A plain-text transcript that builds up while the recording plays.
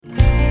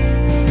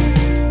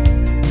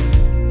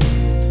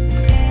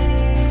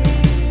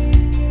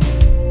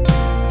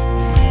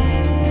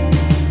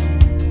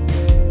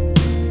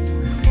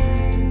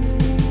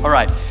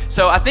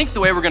So I think the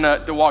way we're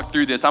gonna walk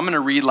through this, I'm gonna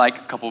read like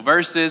a couple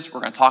verses. We're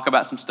gonna talk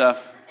about some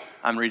stuff.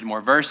 I'm reading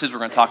more verses. We're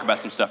gonna talk about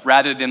some stuff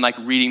rather than like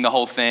reading the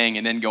whole thing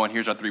and then going,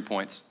 here's our 3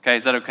 points. Okay,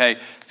 is that okay?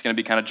 It's gonna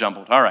be kind of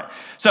jumbled. All right.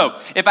 So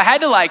if I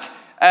had to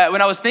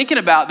when I was thinking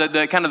about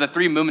the kind of the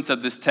 3 movements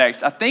of this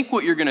text, I think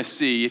what you're gonna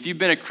see, if you've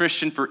been a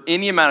Christian for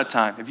any amount of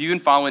time, if you've been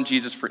following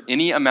Jesus for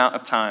any amount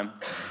of time,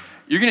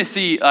 you're gonna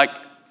see like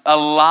a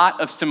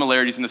lot of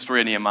similarities in the story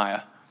of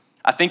Nehemiah.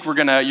 I think you're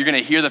gonna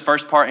hear the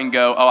first part and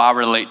go, oh, I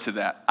relate to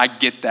that. I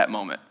get that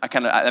moment.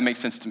 That makes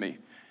sense to me.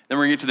 Then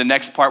we're gonna get to the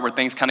next part where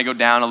things kind of go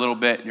down a little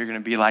bit, and you're gonna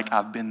be like,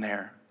 I've been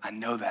there. I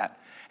know that.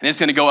 And it's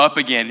gonna go up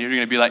again. You're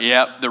gonna be like,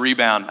 yep, the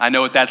rebound. I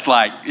know what that's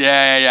like.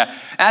 Yeah.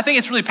 And I think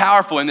it's really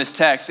powerful in this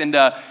text, and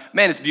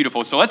man, it's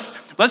beautiful. So let's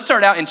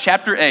start out in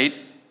chapter 8.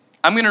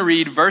 I'm gonna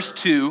read verse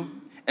 2,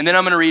 and then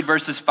I'm gonna read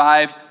verses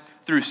 5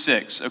 through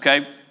 6,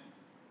 okay?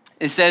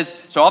 It says,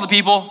 so all the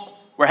people,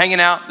 we're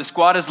hanging out, the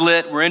squad is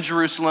lit, we're in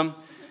Jerusalem.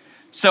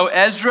 So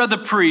Ezra the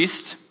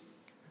priest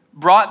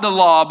brought the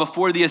law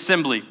before the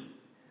assembly,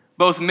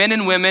 both men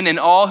and women and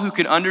all who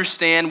could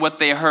understand what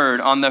they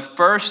heard on the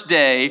first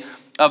day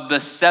of the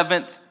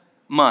 7th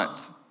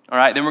month. All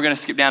right, then we're gonna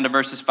skip down to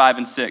verses 5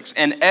 and 6.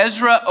 And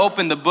Ezra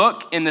opened the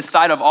book in the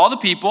sight of all the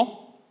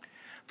people,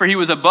 for he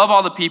was above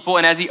all the people,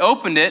 and as he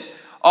opened it,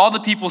 all the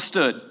people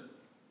stood.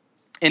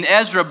 And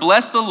Ezra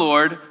blessed the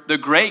Lord, the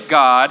great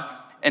God,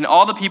 and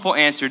all the people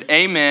answered,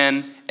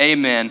 amen,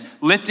 amen,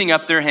 lifting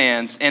up their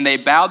hands. And they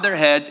bowed their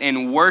heads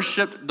and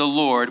worshiped the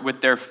Lord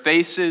with their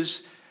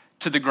faces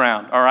to the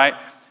ground, all right?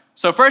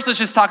 So first, let's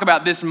just talk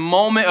about this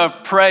moment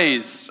of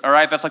praise, all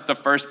right? That's like the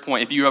first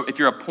point, if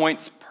you're a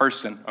points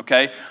person,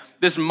 okay?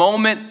 This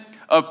moment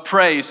of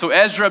praise. So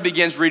Ezra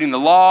begins reading the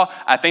law.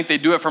 I think they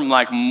do it from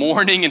like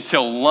morning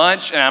until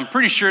lunch, and I'm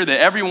pretty sure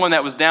that everyone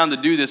that was down to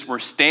do this were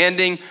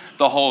standing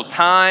the whole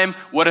time.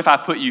 What if I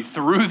put you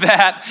through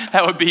that?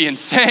 That would be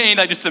insane.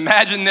 I just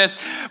imagine this,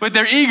 but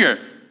they're eager,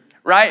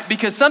 right?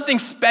 Because something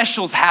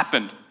special's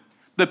happened.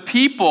 The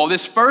people,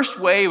 this first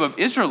wave of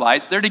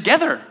Israelites, they're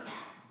together,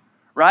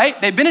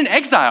 right? They've been in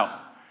exile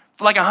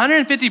for like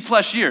 150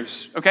 plus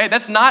years, okay?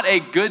 That's not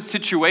a good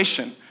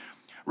situation.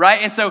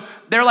 Right? And so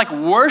they're like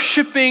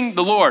worshiping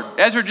the Lord.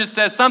 Ezra just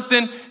says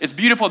something, it's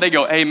beautiful. They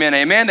go, amen,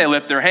 amen. They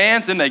lift their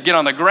hands and they get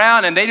on the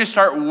ground and they just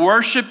start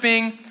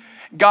worshiping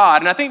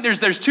God. And I think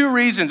there's 2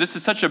 reasons this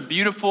is such a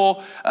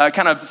beautiful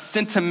kind of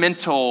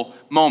sentimental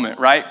moment,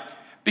 right?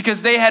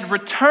 Because they had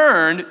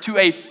returned to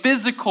a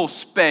physical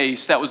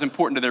space that was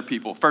important to their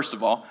people, first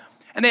of all.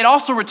 And they'd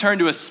also returned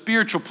to a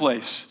spiritual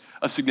place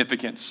of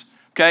significance,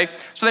 okay?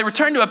 So they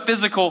returned to a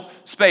physical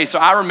space. So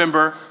I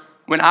remember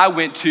when I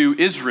went to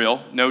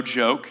Israel, no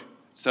joke,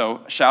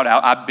 so shout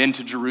out, I've been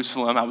to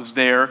Jerusalem, I was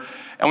there.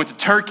 I went to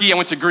Turkey, I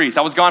went to Greece.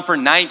 I was gone for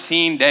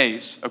 19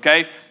 days,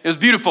 okay? It was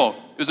beautiful,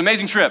 it was an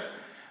amazing trip.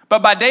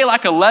 But by day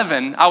like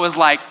 11, I was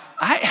like,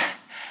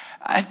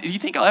 do you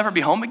think I'll ever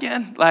be home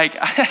again? Like,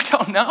 I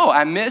don't know,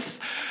 I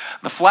miss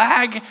the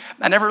flag.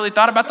 I never really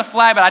thought about the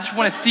flag, but I just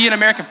want to see an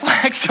American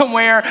flag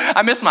somewhere.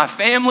 I miss my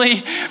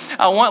family.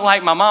 I want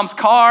like my mom's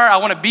car. I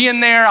want to be in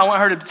there. I want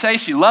her to say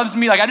she loves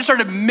me. Like I just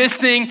started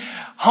missing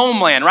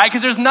homeland, right?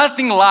 Because there's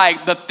nothing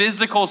like the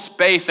physical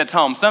space that's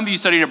home. Some of you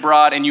studied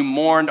abroad and you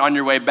mourned on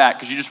your way back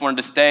because you just wanted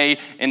to stay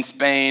in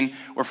Spain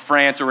or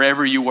France or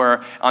wherever you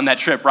were on that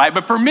trip, right?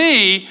 But for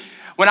me,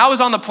 when I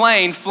was on the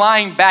plane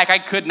flying back, I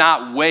could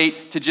not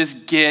wait to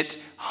just get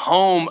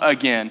home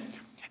again.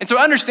 And so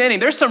understanding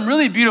there's some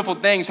really beautiful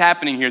things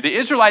happening here. The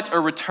Israelites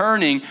are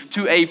returning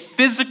to a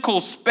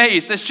physical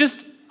space that's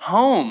just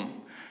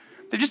home.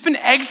 They've just been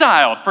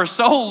exiled for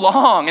so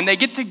long and they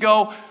get to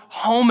go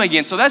home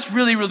again. So that's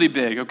really, really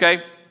big,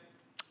 okay?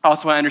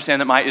 Also, I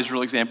understand that my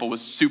Israel example was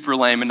super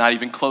lame and not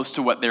even close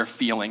to what they're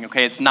feeling,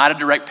 okay? It's not a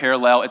direct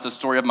parallel. It's a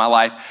story of my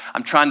life.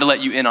 I'm trying to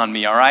let you in on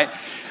me, all right?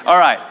 All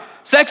right.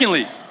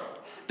 Secondly,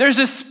 there's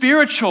a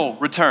spiritual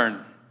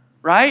return,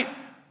 right?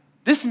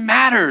 This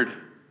mattered.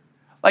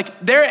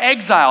 Like their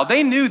exile,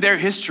 they knew their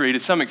history to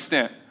some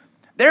extent.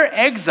 Their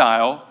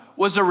exile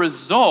was a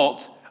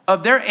result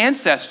of their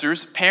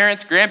ancestors,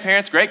 parents,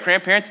 grandparents,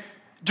 great-grandparents,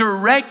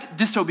 direct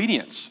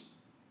disobedience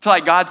to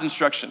like God's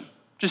instruction.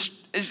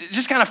 Just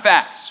kind of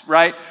facts,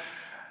 right?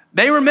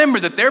 They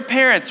remember that their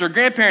parents or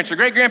grandparents or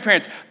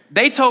great-grandparents,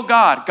 they told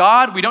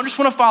God, we don't just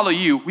want to follow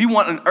you, we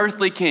want an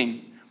earthly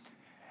king.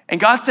 And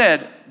God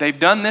said, they've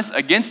done this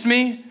against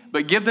me,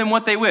 but give them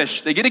what they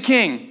wish. They get a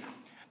king.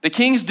 The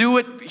kings do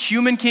what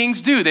human kings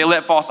do. They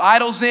let false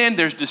idols in.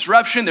 There's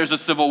disruption. There's a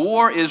civil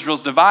war.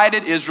 Israel's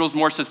divided. Israel's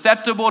more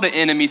susceptible to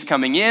enemies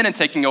coming in and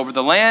taking over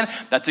the land.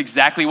 That's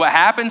exactly what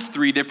happens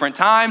 3 different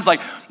times. Like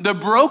the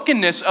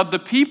brokenness of the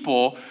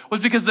people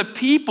was because the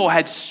people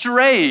had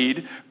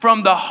strayed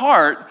from the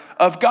heart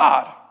of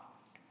God.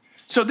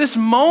 So this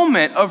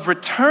moment of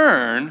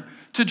return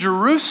to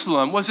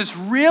Jerusalem was this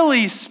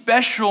really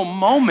special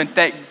moment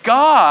that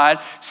God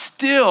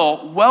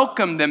still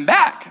welcomed them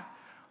back.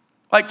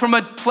 Like from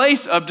a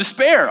place of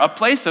despair, a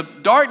place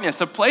of darkness,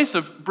 a place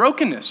of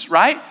brokenness,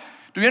 right?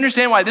 Do we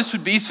understand why this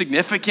would be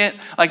significant?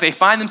 Like they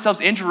find themselves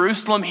in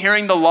Jerusalem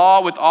hearing the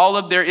law with all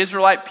of their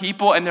Israelite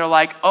people, and they're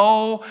like,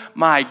 oh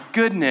my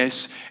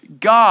goodness,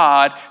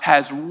 God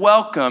has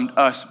welcomed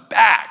us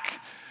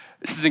back.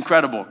 This is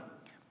incredible.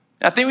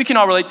 And I think we can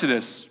all relate to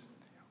this.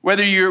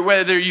 Whether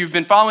you've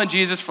been following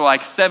Jesus for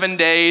like 7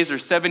 days or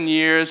 7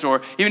 years,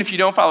 or even if you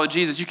don't follow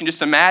Jesus, you can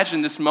just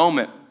imagine this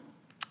moment.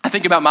 I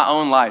think about my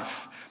own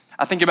life.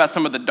 I think about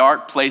some of the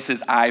dark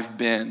places I've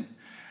been,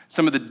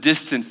 some of the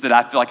distance that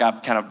I feel like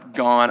I've kind of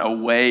gone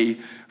away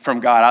from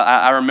God.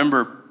 I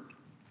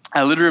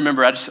literally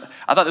remember, I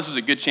thought this was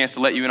a good chance to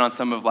let you in on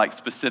some of like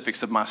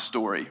specifics of my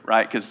story,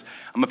 right? Because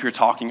I'm up here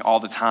talking all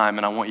the time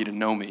and I want you to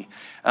know me.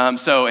 And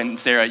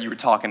Sarah, you were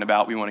talking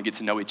about we want to get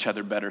to know each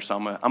other better, so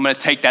I'm going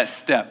to take that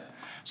step.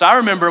 So I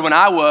remember when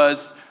I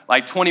was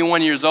like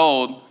 21 years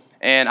old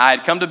and I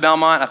had come to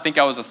Belmont. I think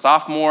I was a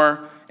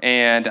sophomore,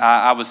 and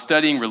I was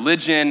studying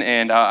religion,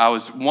 and I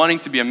was wanting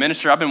to be a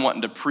minister. I've been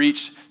wanting to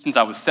preach since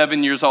I was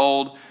 7 years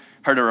old.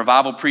 Heard a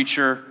revival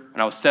preacher when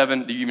I was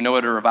 7. Do you even know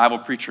what a revival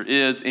preacher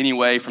is?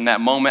 Anyway, from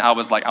that moment, I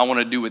was like, I want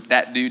to do what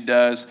that dude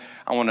does.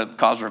 I want to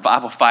cause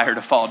revival fire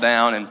to fall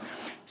down. And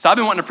so I've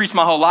been wanting to preach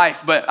my whole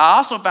life, but I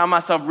also found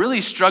myself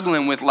really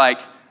struggling with like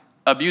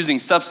abusing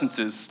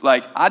substances.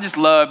 Like I just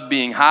love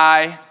being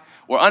high,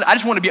 or I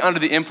just want to be under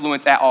the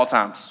influence at all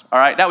times, all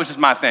right? That was just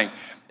my thing.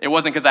 It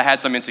wasn't because I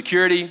had some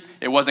insecurity.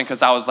 It wasn't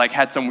because I was like,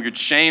 had some weird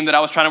shame that I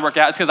was trying to work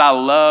out. It's because I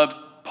loved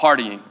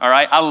partying, all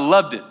right? I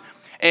loved it.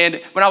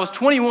 And when I was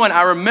 21,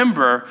 I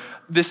remember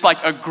this like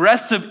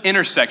aggressive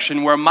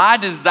intersection where my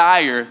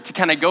desire to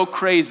kind of go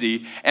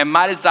crazy and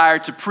my desire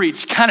to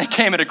preach kind of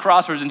came at a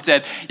crossroads and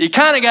said, you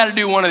kind of got to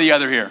do one or the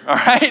other here, all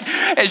right?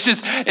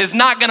 It's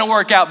not going to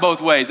work out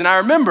both ways. And I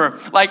remember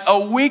like a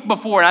week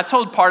before, and I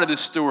told part of this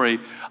story,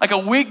 like a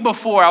week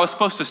before I was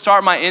supposed to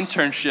start my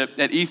internship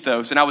at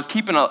Ethos, and I was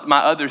keeping my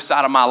other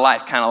side of my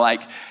life kind of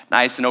like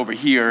nice and over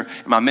here,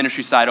 and my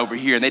ministry side over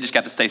here, and they just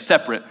got to stay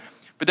separate.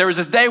 But there was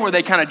this day where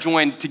they kind of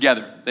joined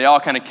together. They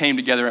all kind of came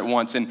together at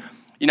once. And,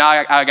 you know,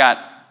 I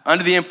got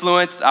under the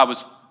influence. I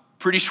was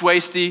pretty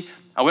schwasty.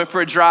 I went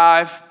for a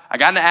drive. I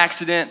got in an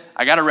accident.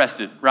 I got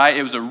arrested, right?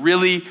 It was a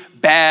really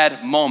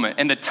bad moment.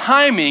 And the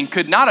timing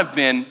could not have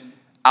been,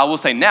 I will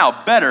say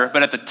now, better.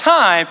 But at the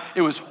time,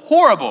 it was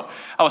horrible.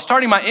 I was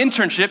starting my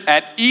internship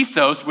at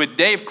Ethos with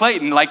Dave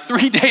Clayton like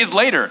 3 days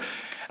later. And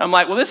I'm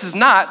like, well, this is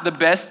not the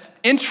best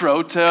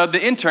intro to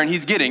the intern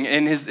he's getting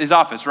in his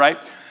office, right?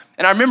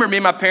 And I remember me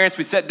and my parents,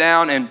 we sat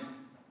down and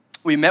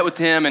we met with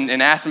him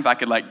and asked him if I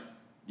could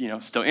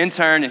still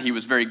intern. And he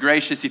was very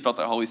gracious. He felt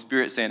the Holy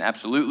Spirit saying,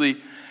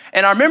 absolutely.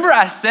 And I remember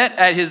I sat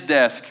at his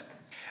desk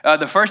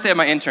the first day of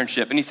my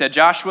internship. And he said,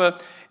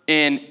 Joshua,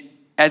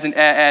 as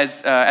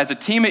a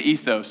team at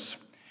Ethos,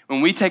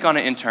 when we take on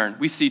an intern,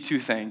 we see two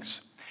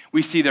things.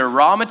 We see their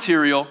raw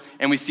material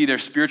and we see their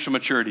spiritual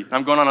maturity.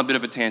 I'm going on a bit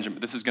of a tangent,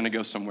 but this is going to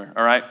go somewhere,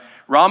 all right?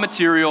 Raw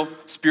material,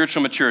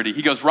 spiritual maturity.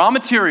 He goes, raw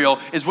material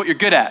is what you're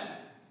good at.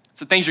 It's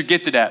the things you're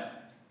gifted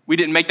at. We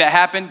didn't make that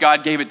happen.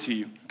 God gave it to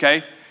you,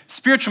 okay?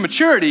 Spiritual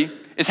maturity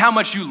is how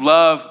much you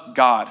love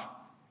God.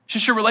 It's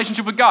just your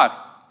relationship with God.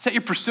 It's that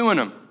you're pursuing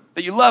Him,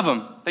 that you love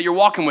Him, that you're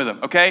walking with Him,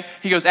 okay?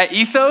 He goes, at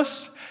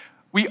Ethos,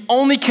 we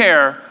only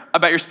care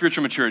about your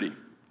spiritual maturity.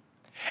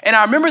 And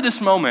I remember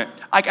this moment,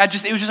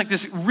 it was just like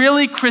this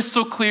really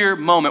crystal clear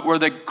moment where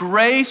the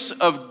grace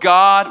of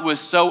God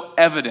was so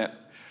evident.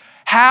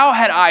 How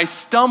had I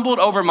stumbled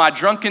over my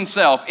drunken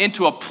self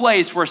into a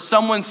place where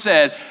someone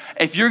said,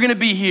 if you're gonna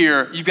be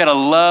here, you've gotta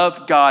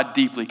love God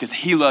deeply because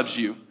He loves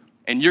you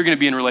and you're gonna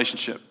be in a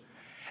relationship.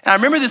 And I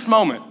remember this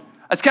moment.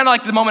 It's kind of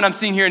like the moment I'm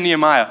seeing here in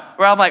Nehemiah,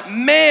 where I'm like,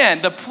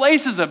 man, the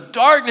places of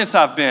darkness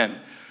I've been.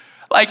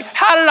 Like,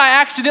 how did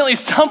I accidentally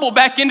stumble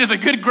back into the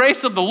good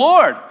grace of the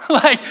Lord?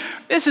 Like,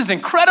 this is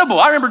incredible.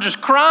 I remember just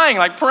crying,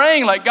 like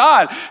praying, like,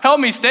 God, help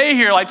me stay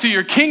here, like, till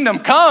your kingdom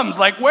comes.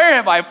 Like, where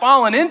have I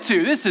fallen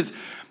into? This is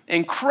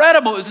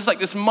incredible. It was just like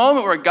this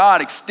moment where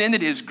God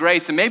extended His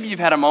grace. And maybe you've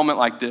had a moment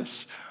like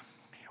this,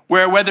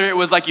 where whether it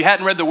was like you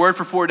hadn't read the Word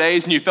for 4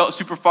 days and you felt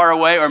super far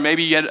away, or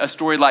maybe you had a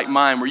story like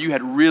mine where you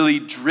had really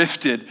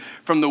drifted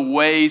from the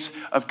ways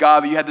of God,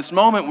 but you had this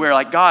moment where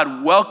like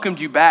God welcomed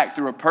you back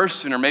through a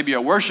person or maybe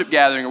a worship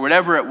gathering or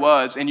whatever it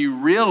was, and you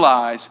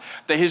realized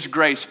that His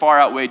grace far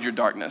outweighed your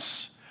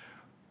darkness.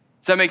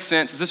 Does that make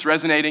sense? Is this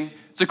resonating?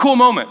 It's a cool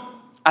moment.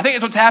 I think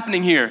it's what's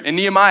happening here in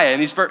Nehemiah in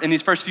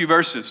these first few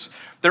verses.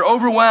 They're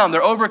overwhelmed,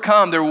 they're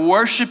overcome, they're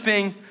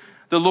worshiping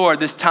the Lord,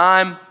 this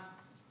time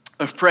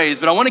of praise.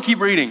 But I want to keep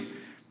reading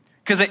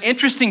because an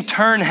interesting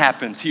turn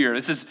happens here.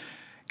 This is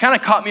kind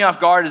of caught me off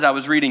guard as I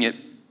was reading it.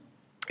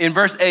 In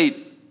verse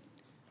 8,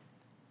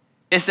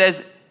 it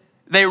says,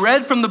 they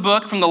read from the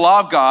book, from the law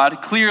of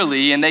God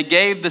clearly, and they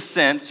gave the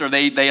sense, or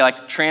they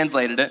like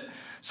translated it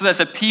so that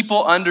the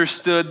people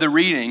understood the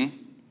reading.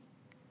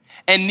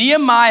 And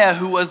Nehemiah,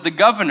 who was the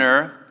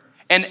governor,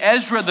 and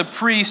Ezra the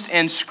priest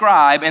and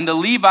scribe, and the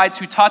Levites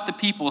who taught the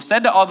people,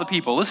 said to all the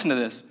people, listen to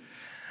this,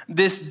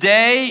 this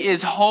day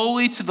is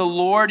holy to the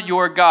Lord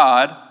your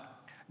God.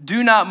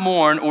 Do not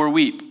mourn or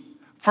weep.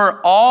 For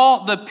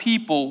all the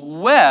people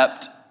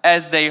wept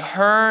as they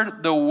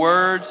heard the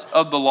words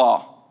of the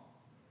law.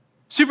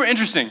 Super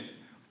interesting.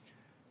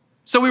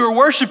 So we were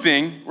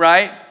worshiping,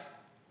 right?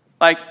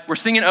 Like we're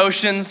singing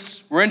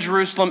Oceans, we're in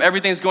Jerusalem,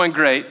 everything's going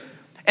great.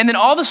 And then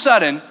all of a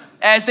sudden,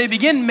 as they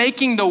begin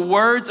making the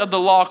words of the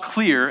law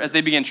clear, as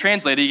they begin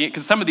translating it,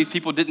 because some of these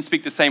people didn't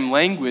speak the same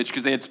language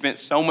because they had spent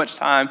so much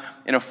time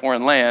in a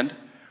foreign land,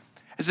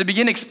 as they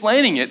begin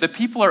explaining it, the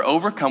people are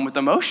overcome with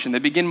emotion. They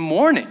begin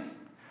mourning.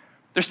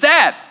 They're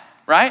sad,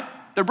 right?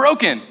 They're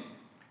broken.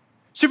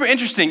 Super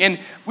interesting. And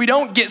we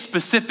don't get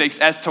specifics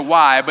as to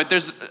why, but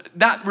there's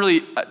not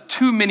really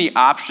too many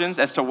options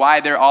as to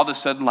why they're all of a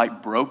sudden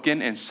like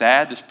broken and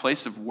sad. This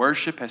place of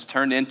worship has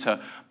turned into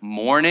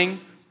mourning.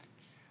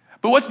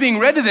 But what's being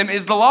read to them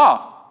is the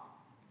law,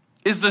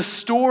 is the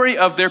story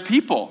of their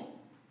people,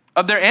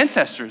 of their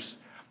ancestors,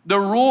 the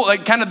rule,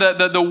 like kind of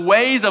the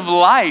ways of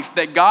life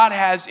that God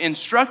has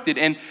instructed.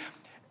 And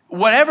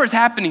whatever's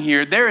happening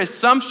here, there is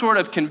some sort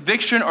of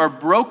conviction or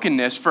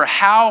brokenness for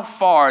how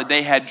far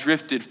they had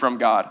drifted from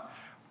God.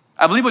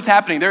 I believe what's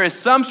happening, there is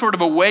some sort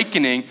of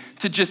awakening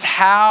to just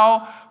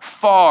how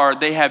far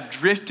they have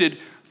drifted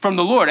from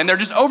the Lord. And they're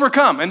just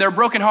overcome and they're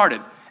brokenhearted.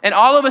 And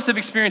all of us have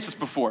experienced this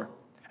before.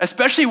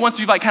 Especially once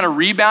we've like kind of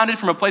rebounded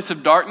from a place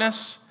of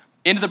darkness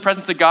into the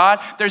presence of God,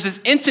 there's this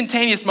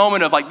instantaneous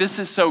moment of like, this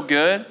is so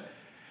good.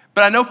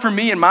 But I know for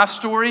me in my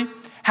story,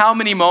 how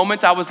many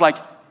moments I was like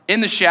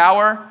in the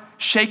shower,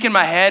 shaking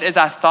my head as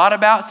I thought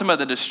about some of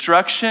the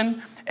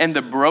destruction and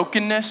the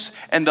brokenness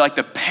and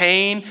the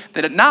pain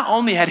that it not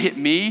only had hit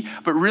me,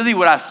 but really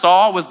what I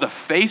saw was the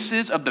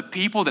faces of the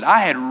people that I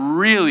had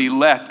really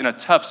left in a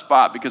tough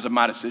spot because of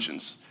my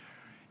decisions.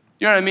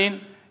 You know what I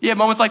mean? You have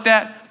moments like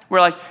that? Where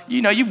like,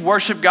 you know, you've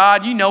worshiped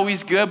God, you know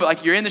he's good, but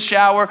like you're in the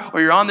shower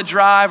or you're on the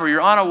drive or you're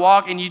on a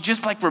walk and you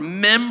just like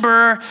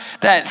remember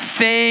that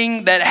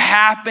thing that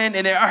happened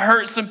and it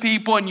hurt some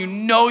people and you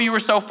know you were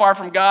so far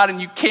from God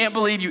and you can't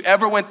believe you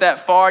ever went that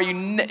far. You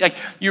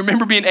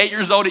remember being 8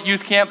 years old at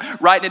youth camp,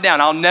 writing it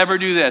down. I'll never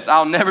do this.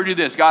 I'll never do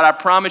this. God, I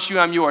promise you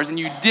I'm yours. And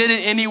you did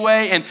it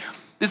anyway. And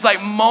this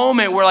like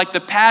moment where like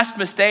the past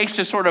mistakes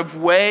just sort of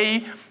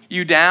weigh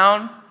you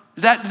down.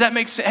 Does that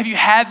make sense? Have you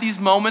had these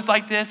moments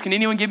like this? Can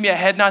anyone give me a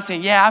head nod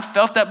saying, yeah, I've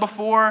felt that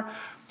before?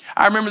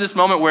 I remember this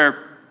moment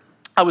where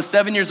I was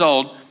 7 years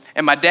old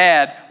and my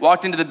dad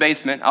walked into the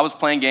basement. I was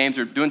playing games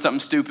or doing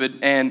something stupid.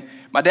 And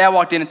my dad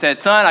walked in and said,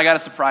 son, I got a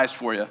surprise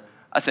for you.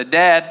 I said,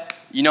 Dad,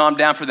 you know I'm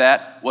down for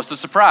that. What's the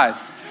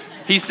surprise?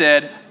 He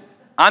said,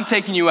 I'm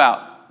taking you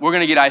out. We're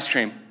going to get ice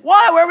cream.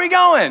 What? Where are we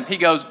going? He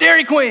goes,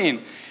 Dairy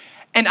Queen.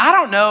 And I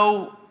don't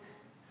know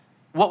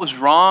what was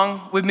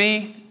wrong with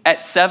me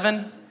at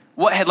 7.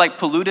 What had like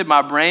polluted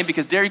my brain,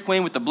 because Dairy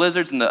Queen with the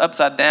blizzards and the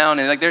upside down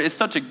and like it's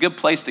such a good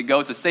place to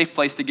go. It's a safe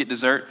place to get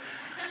dessert.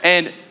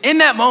 And in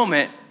that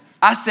moment,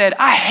 I said,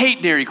 I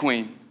hate Dairy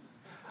Queen.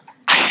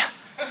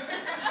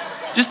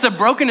 Just the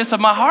brokenness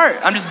of my heart.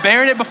 I'm just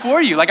bearing it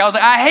before you. Like I was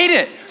like, I hate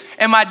it.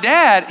 And my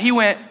dad, he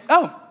went,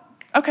 oh,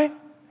 okay.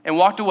 And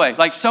walked away.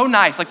 Like so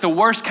nice, like the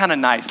worst kind of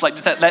nice. Like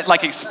just that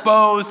like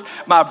exposed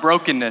my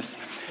brokenness.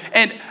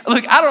 And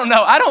look, I don't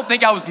know. I don't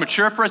think I was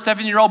mature for a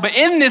 7-year-old, but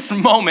in this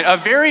moment, a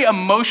very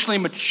emotionally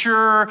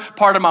mature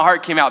part of my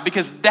heart came out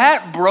because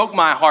that broke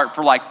my heart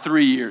for like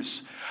 3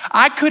 years.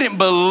 I couldn't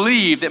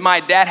believe that my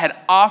dad had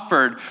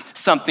offered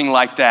something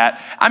like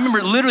that. I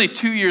remember literally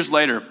 2 years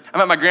later, I'm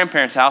at my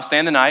grandparents' house,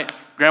 staying the night,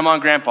 grandma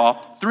and grandpa,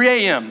 3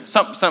 a.m.,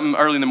 something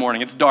early in the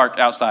morning. It's dark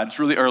outside. It's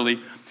really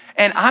early.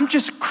 And I'm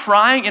just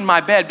crying in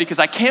my bed because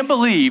I can't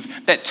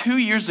believe that 2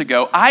 years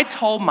ago, I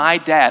told my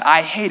dad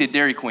I hated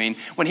Dairy Queen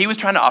when he was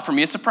trying to offer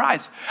me a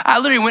surprise. I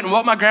literally went and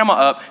woke my grandma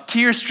up,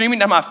 tears streaming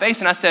down my face,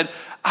 and I said,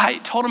 I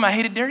told him I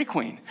hated Dairy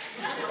Queen.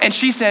 And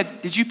she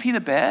said, did you pee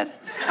the bed?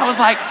 I was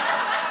like,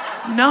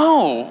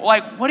 no.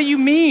 Like, what do you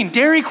mean?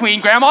 Dairy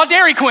Queen, Grandma,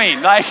 Dairy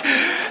Queen. Like,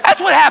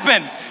 that's what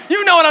happened.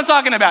 You know what I'm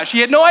talking about. She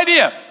had no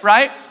idea,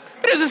 right?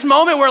 But it was this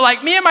moment where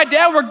like me and my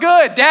dad were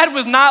good. Dad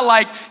was not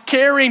like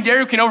carrying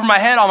Dairy Queen over my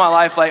head all my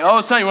life. Like,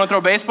 oh son, you want to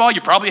throw baseball? You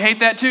probably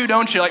hate that too,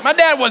 don't you? Like my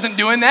dad wasn't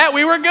doing that.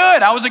 We were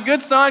good. I was a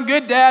good son,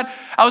 good dad.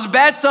 I was a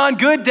bad son,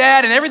 good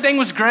dad, and everything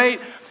was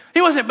great.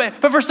 He wasn't,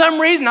 but for some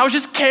reason I was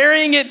just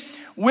carrying it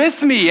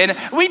with me. And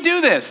we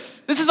do this.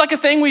 This is like a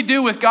thing we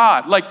do with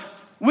God. Like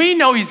we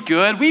know he's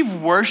good.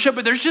 We've worshiped,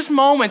 but there's just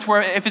moments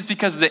where if it's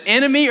because of the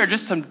enemy or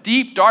just some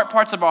deep, dark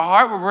parts of our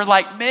heart where we're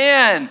like,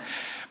 man,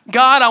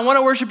 God, I want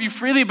to worship you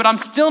freely, but I'm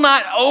still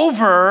not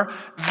over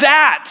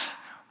that.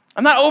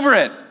 I'm not over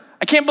it.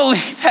 I can't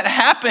believe that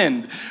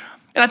happened.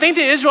 And I think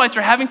the Israelites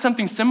are having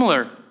something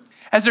similar.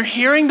 As they're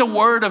hearing the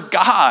word of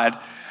God,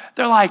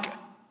 they're like,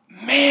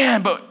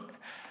 man, but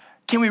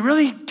can we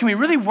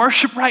really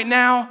worship right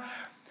now?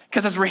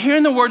 Because as we're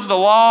hearing the words of the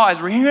law,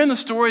 as we're hearing the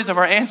stories of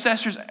our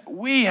ancestors,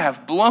 we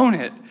have blown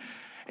it.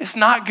 It's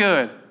not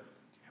good.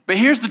 But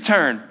here's the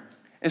turn.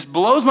 This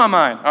blows my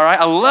mind, all right?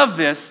 I love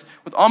this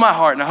with all my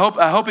heart, and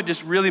I hope it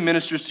just really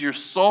ministers to your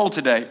soul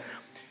today.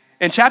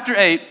 In chapter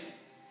 8,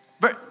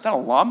 is that a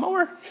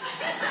lawnmower?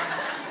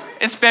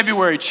 It's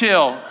February,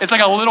 chill. It's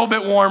like a little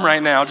bit warm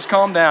right now. Just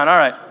calm down, all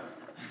right.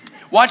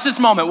 Watch this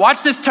moment.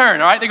 Watch this turn,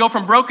 all right? They go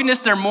from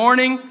brokenness, they're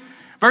mourning.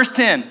 Verse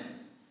 10.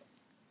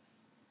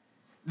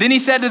 Then he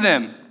said to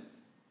them,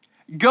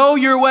 go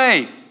your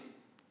way.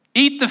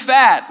 Eat the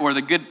fat, or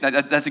the good,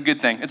 that's a good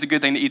thing. It's a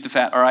good thing to eat the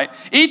fat, all right?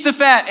 Eat the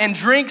fat and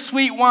drink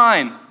sweet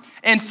wine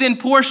and send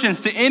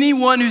portions to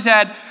anyone who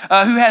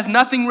has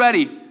nothing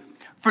ready.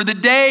 For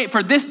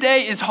this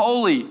day is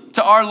holy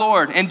to our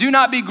Lord, and do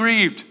not be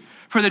grieved,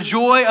 for the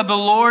joy of the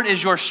Lord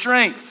is your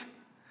strength.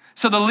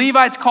 So the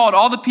Levites calmed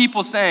all the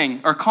people saying,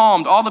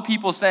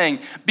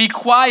 be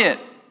quiet,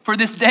 for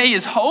this day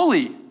is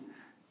holy.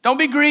 Don't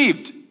be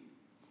grieved.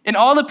 And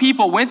all the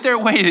people went their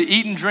way to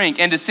eat and drink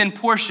and to send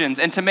portions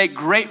and to make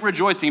great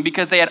rejoicing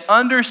because they had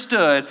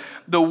understood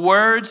the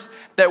words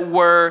that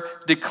were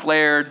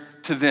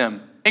declared to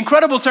them.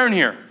 Incredible turn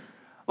here.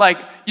 Like,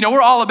 we're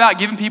all about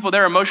giving people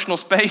their emotional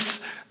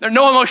space. There's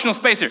no emotional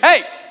space here.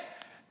 Hey,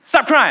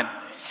 stop crying.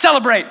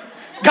 Celebrate.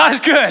 God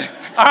is good.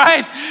 All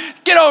right?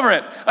 Get over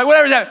it. Like,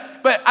 whatever's happening.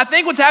 But I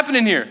think what's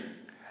happening here,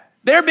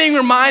 they're being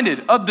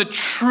reminded of the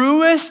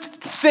truest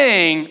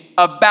thing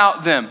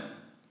about them.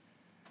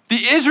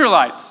 The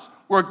Israelites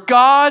were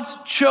God's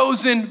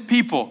chosen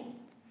people.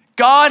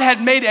 God had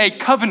made a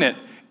covenant.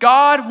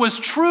 God was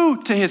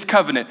true to his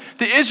covenant.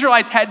 The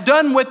Israelites had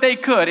done what they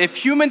could. If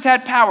humans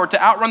had power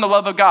to outrun the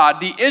love of God,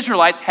 the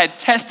Israelites had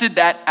tested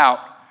that out.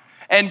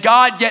 And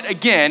God yet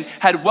again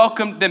had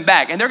welcomed them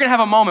back. And they're gonna have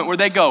a moment where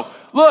they go,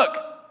 look,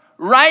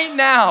 right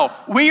now,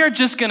 we are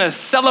just gonna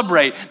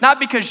celebrate, not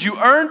because you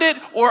earned it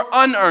or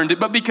unearned it,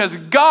 but because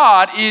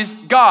God is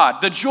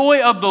God. The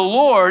joy of the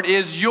Lord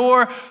is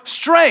your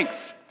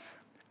strength.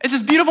 It's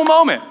this beautiful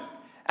moment.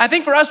 I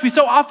think for us, we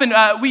so often,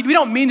 we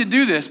don't mean to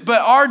do this, but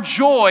our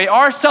joy,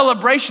 our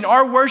celebration,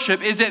 our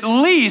worship is at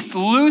least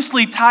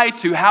loosely tied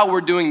to how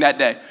we're doing that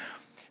day,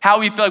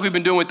 how we feel like we've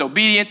been doing with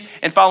obedience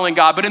and following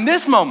God. But in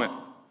this moment,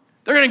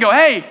 they're gonna go,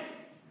 hey,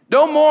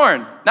 don't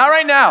mourn, not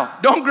right now,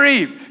 don't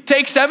grieve.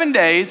 Take 7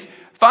 days,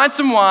 find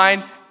some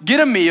wine,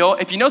 get a meal.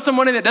 If you know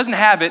someone that doesn't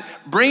have it,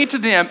 bring it to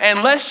them,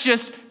 and let's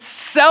just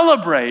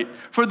celebrate,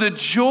 for the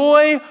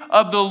joy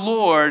of the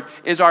Lord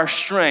is our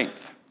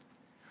strength.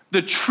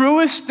 The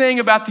truest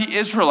thing about the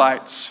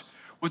Israelites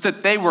was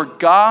that they were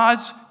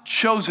God's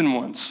chosen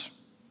ones,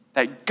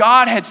 that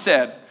God had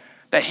said,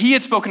 that he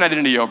had spoken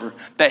identity over,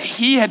 that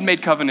he had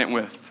made covenant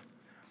with.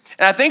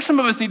 And I think some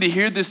of us need to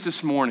hear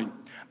this morning.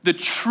 The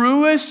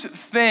truest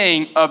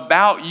thing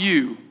about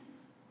you,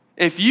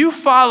 if you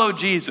follow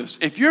Jesus,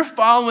 if you're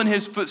following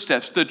his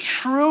footsteps, the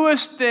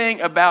truest thing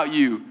about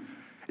you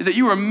is that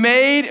you were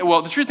made,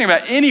 the truest thing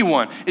about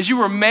anyone is you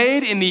were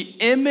made in the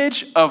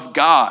image of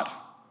God.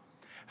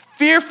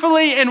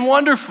 Fearfully and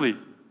wonderfully,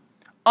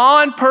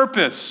 on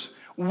purpose,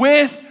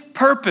 with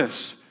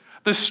purpose.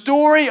 The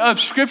story of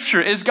Scripture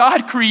is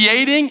God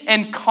creating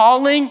and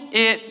calling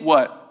it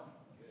what?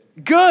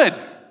 Good.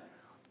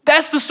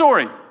 That's the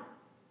story.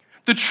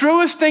 The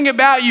truest thing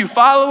about you,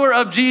 follower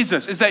of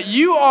Jesus, is that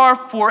you are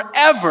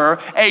forever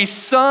a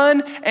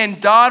son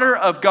and daughter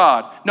of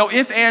God. No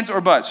ifs, ands,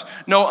 or buts.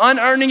 No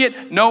unearning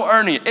it, no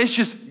earning it. It's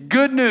just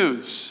good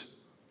news.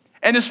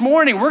 And this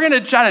morning, we're gonna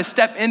try to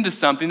step into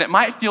something that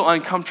might feel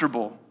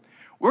uncomfortable.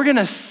 We're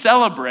gonna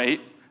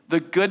celebrate the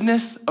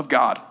goodness of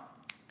God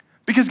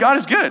because God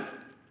is good,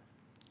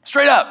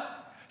 straight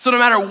up. So no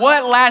matter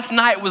what last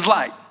night was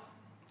like,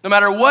 no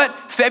matter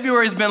what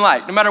February has been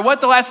like, no matter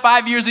what the last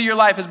 5 years of your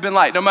life has been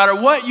like, no matter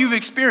what you've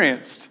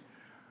experienced,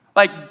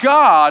 like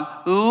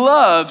God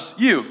loves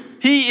you.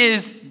 He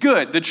is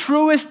good. The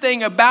truest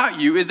thing about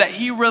you is that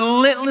he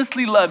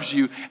relentlessly loves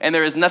you, and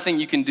there is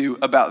nothing you can do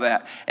about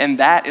that. And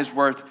that is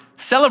worth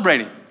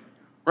celebrating,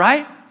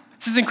 right?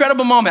 This is an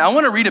incredible moment. I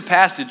want to read a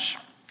passage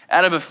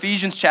out of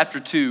Ephesians chapter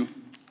 2.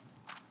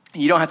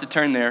 You don't have to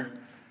turn there,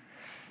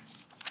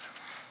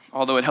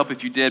 although it'd help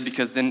if you did,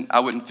 because then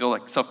I wouldn't feel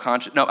like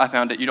self-conscious. No, I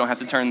found it. You don't have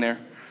to turn there.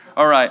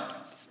 All right.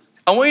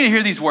 I want you to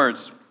hear these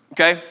words,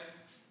 okay?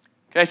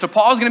 Okay, so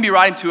Paul's going to be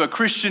writing to a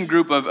Christian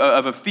group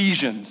of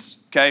Ephesians,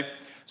 okay?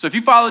 So if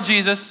you follow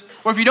Jesus,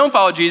 or if you don't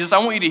follow Jesus, I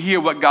want you to hear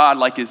what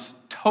God is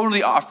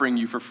totally offering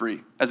you for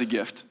free as a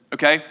gift,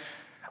 okay?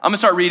 I'm going to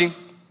start reading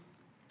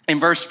in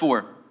verse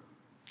 4.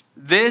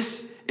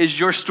 This is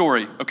your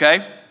story,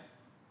 okay?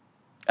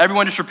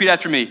 Everyone just repeat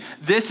after me.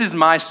 This is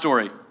my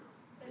story.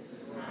 This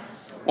is my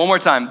story. One more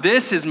time.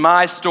 This is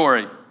my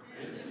story.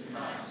 This is my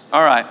story.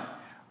 All right,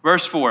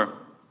 verse 4.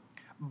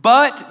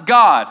 But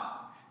God,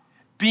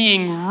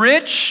 being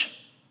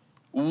rich,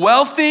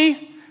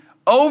 wealthy,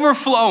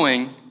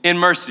 overflowing in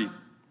mercy,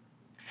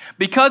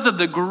 because of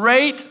the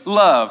great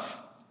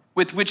love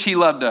with which he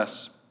loved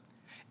us,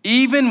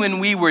 even when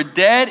we were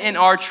dead in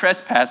our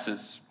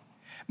trespasses,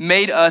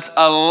 made us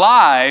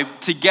alive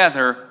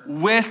together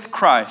with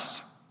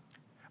Christ.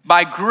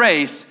 By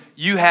grace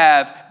you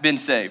have been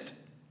saved,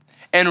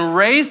 and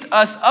raised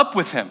us up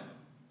with him,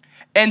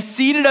 and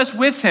seated us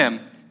with him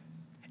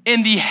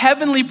in the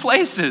heavenly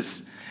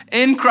places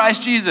in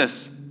Christ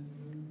Jesus,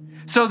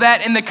 so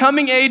that in the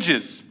coming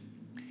ages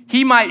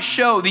he might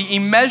show the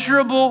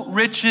immeasurable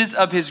riches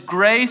of his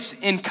grace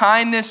in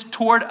kindness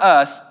toward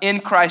us in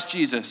Christ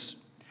Jesus.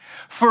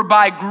 For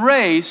by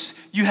grace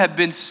you have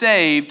been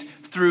saved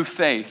through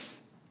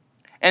faith.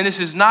 And this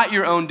is not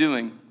your own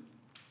doing.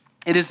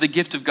 It is the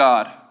gift of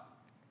God,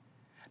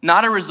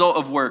 not a result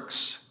of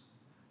works,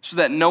 so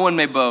that no one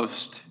may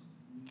boast.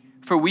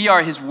 For we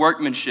are his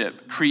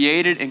workmanship,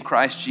 created in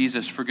Christ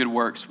Jesus for good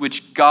works,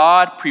 which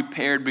God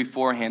prepared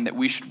beforehand that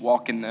we should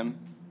walk in them.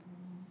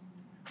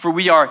 For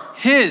we are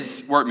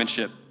his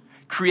workmanship,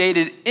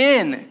 created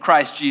in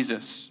Christ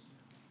Jesus.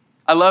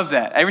 I love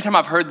that. Every time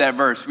I've heard that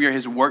verse, we are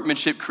his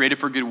workmanship, created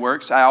for good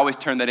works, I always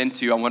turn that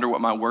into, I wonder what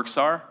my works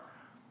are.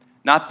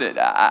 Not that,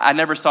 I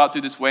never saw it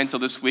through this way until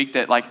this week,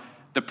 that like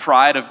the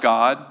pride of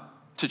God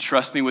to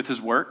trust me with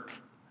his work.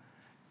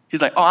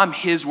 He's like, oh, I'm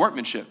his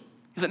workmanship.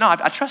 He's like, no,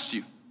 I trust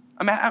you.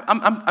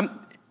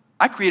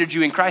 I created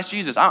you in Christ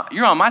Jesus.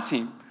 You're on my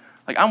team.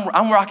 Like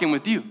I'm rocking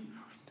with you.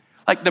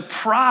 Like the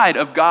pride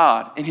of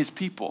God in his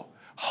people,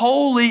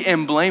 holy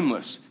and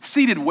blameless,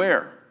 seated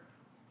where?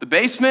 The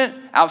basement,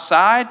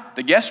 outside,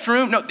 the guest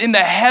room? No, in the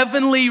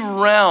heavenly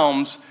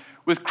realms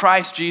with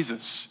Christ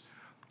Jesus.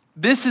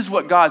 This is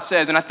what God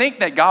says. And I think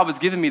that God was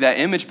giving me that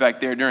image back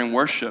there during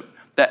worship,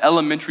 that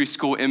elementary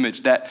school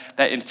image, that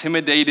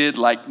intimidated,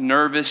 like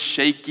nervous,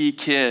 shaky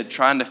kid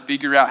trying to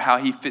figure out how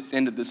he fits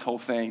into this whole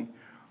thing.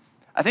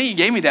 I think he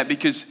gave me that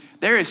because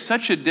there is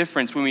such a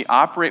difference when we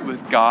operate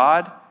with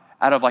God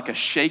out of like a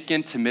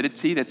shaken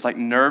timidity that's like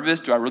nervous.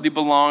 Do I really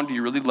belong? Do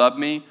you really love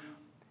me?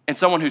 And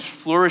someone who's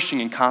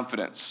flourishing in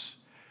confidence.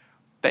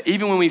 That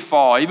even when we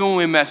fall, even when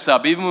we mess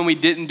up, even when we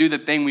didn't do the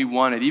thing we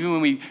wanted, even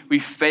when we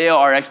fail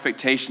our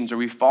expectations or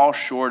we fall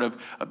short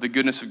of the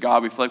goodness of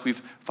God, we feel like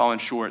we've fallen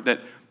short,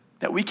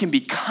 that we can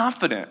be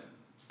confident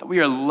that we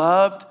are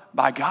loved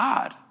by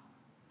God.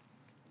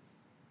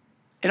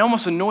 It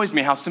almost annoys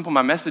me how simple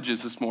my message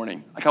is this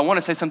morning. Like I want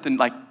to say something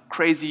like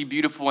crazy,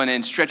 beautiful,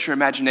 and stretch your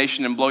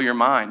imagination and blow your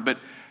mind. But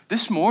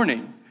this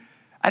morning,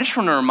 I just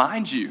want to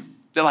remind you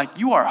that like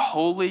you are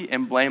holy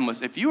and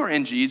blameless. If you are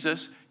in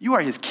Jesus, you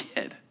are his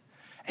kid.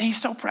 And he's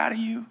so proud of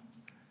you.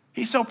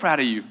 He's so proud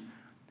of you.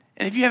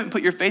 And if you haven't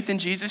put your faith in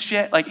Jesus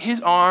yet, like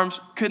his arms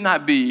could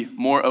not be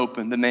more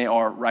open than they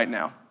are right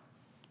now.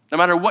 No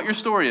matter what your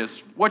story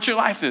is, what your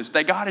life is,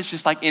 that God is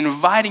just like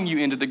inviting you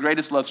into the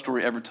greatest love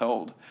story ever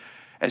told.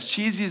 As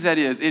cheesy as that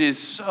is, it is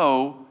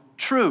so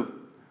true.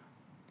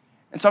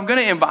 And so I'm going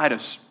to invite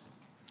us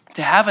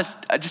to have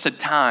just a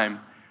time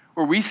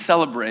where we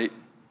celebrate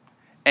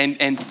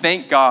and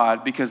thank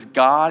God because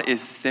God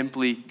is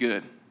simply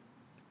good.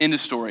 End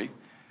of story.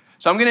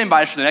 So I'm going to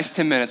invite us for the next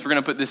 10 minutes. We're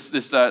going to put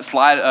this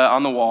slide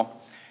on the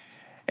wall.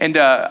 And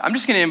I'm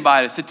just going to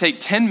invite us to take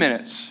 10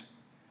 minutes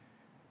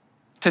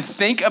to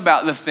think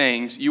about the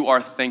things you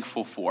are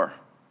thankful for,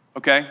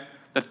 okay?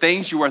 The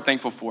things you are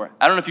thankful for.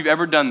 I don't know if you've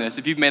ever done this,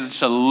 if you've made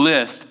just a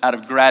list out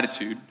of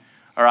gratitude,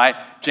 all right?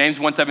 James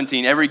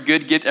 1:17, every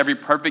good gift, every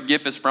perfect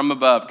gift is from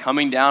above,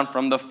 coming down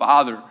from the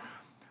Father.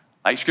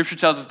 Like scripture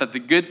tells us that the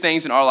good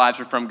things in our lives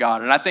are from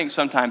God. And I think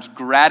sometimes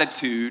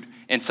gratitude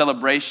and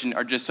celebration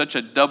are just such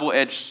a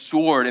double-edged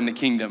sword in the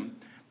kingdom.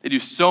 They do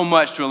so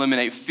much to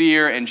eliminate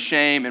fear and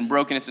shame and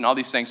brokenness and all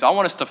these things. So I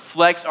want us to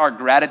flex our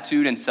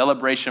gratitude and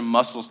celebration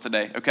muscles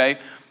today, okay?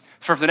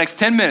 So for the next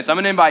 10 minutes, I'm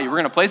gonna invite you. We're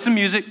gonna play some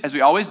music, as we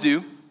always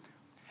do.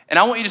 And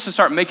I want you just to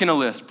start making a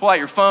list. Pull out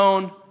your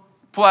phone,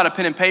 pull out a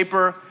pen and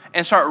paper,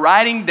 and start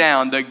writing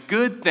down the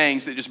good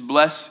things that just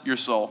bless your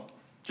soul.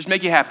 Just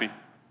make you happy,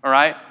 all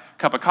right?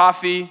 Cup of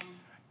coffee,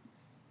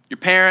 your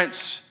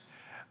parents,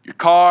 your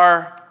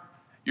car,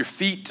 your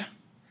feet,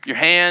 your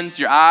hands,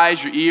 your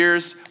eyes, your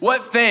ears.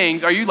 What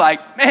things are you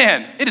like,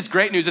 man, it is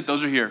great news that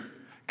those are here.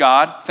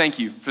 God, thank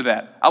you for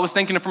that. I was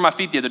thinking it for my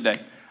feet the other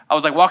day. I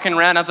was like walking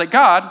around, I was like,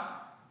 God,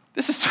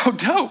 this is so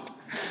dope.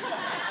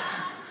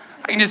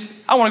 I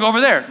want to go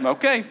over there.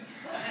 Okay,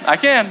 I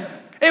can.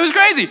 It was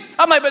crazy.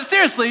 I'm like, but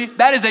seriously,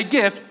 that is a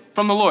gift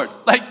from the Lord.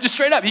 Like, just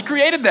straight up, he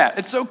created that.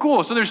 It's so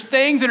cool. So there's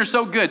things that are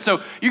so good.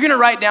 So you're going to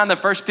write down the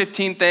first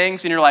 15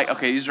 things, and you're like,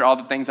 okay, these are all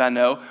the things I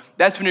know.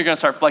 That's when you're going to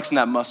start flexing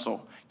that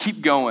muscle.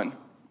 Keep going.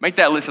 Make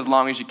that list as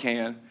long as you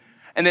can.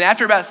 And then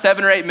after about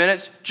 7 or 8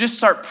 minutes, just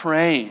start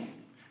praying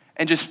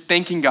and just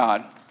thanking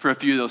God for a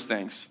few of those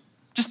things.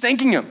 Just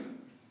thanking him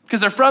because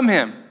they're from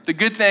him. The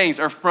good things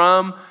are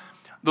from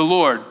the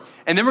Lord.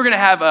 And then we're going to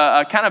have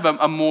a kind of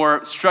a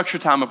more structured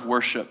time of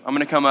worship. I'm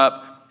going to come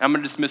up. I'm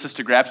going to dismiss us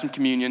to grab some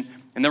communion,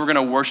 and then we're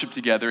going to worship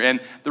together. And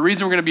the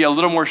reason we're going to be a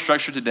little more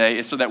structured today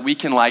is so that we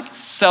can like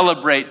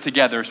celebrate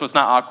together. So it's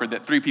not awkward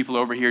that 3 people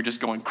over here just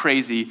going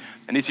crazy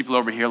and these people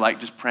over here like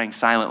just praying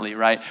silently,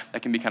 right?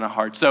 That can be kind of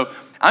hard. So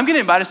I'm going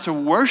to invite us to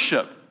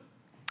worship.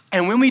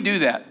 And when we do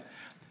that,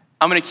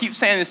 I'm going to keep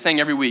saying this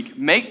thing every week.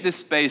 Make this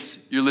space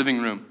your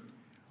living room.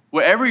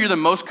 Wherever you're the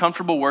most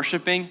comfortable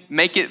worshiping,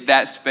 make it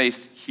that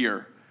space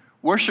here.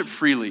 Worship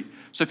freely.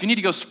 So if you need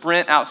to go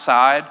sprint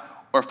outside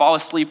or fall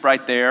asleep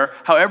right there,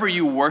 however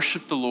you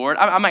worship the Lord,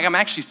 I'm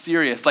actually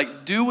serious.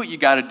 Like, do what you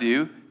got to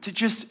do to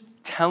just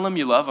tell him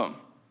you love him,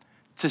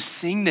 to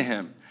sing to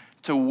him,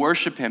 to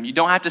worship him. You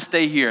don't have to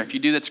stay here. If you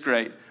do, that's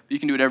great. But you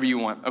can do whatever you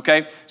want,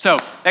 okay? So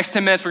next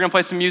 10 minutes, we're going to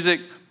play some music.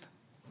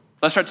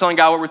 Let's start telling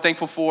God what we're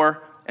thankful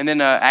for and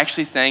then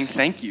actually saying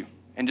thank you.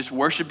 and just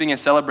worshiping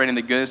and celebrating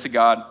the goodness of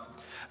God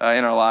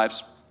in our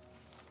lives.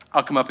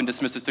 I'll come up and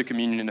dismiss us to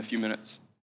communion in a few minutes.